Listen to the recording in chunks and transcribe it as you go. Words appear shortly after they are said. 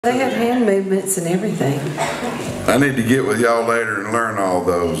They have hand movements and everything. I need to get with y'all later and learn all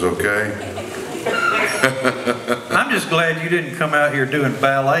those, okay? I'm just glad you didn't come out here doing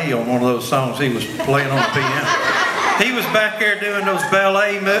ballet on one of those songs he was playing on the piano. He was back there doing those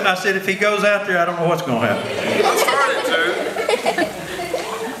ballet moves. I said, if he goes out there, I don't know what's going to happen. I started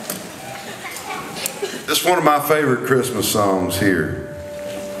to. It's one of my favorite Christmas songs here.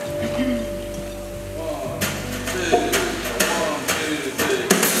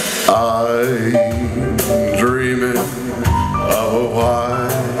 I'm dreaming of a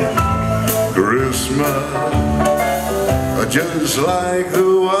white Christmas, just like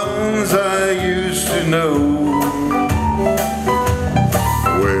the ones I used to know,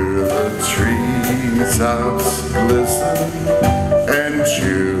 where the treetops glisten and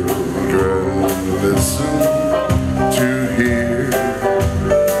children listen to hear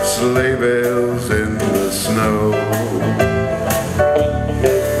sleigh bells in the snow.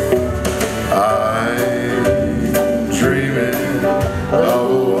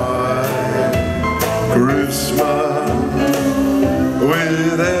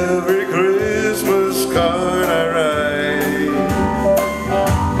 With every Christmas card I write,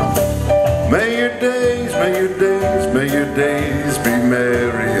 may your days, may your days, may your days be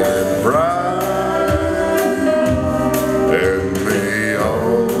merry and bright, and may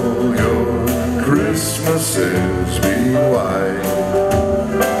all your Christmases be white.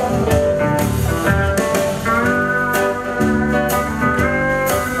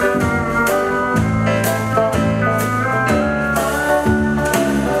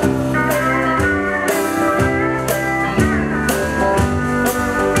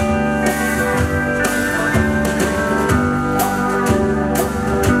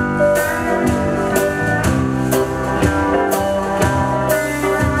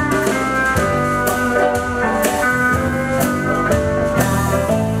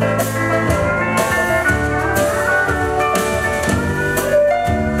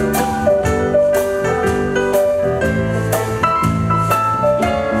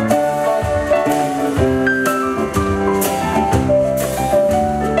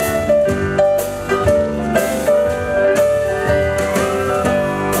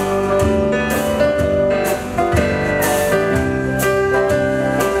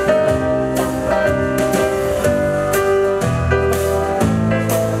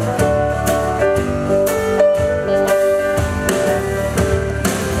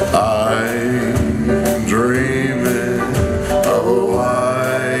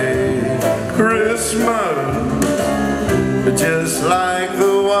 Just like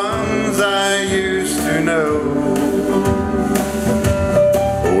the ones I used to know,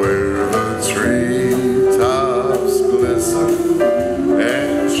 where the treetops glisten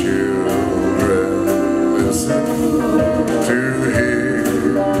and children listen to hear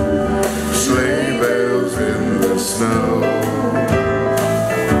sleigh bells in the snow.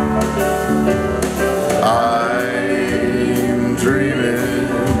 I'm dreaming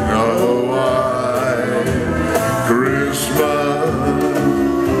of a white Christmas,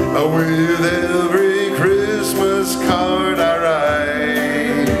 with every Christmas card I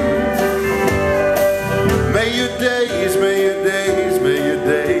write. May your days, may your days, may your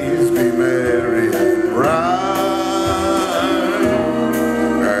days be merry and bright,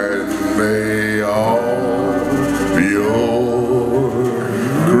 and may all your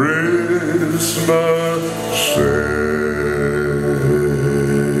Christmases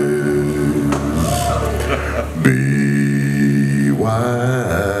be white.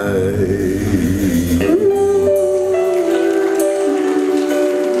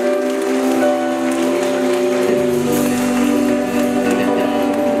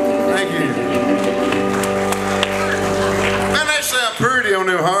 On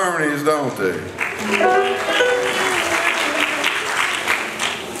them harmonies, don't they?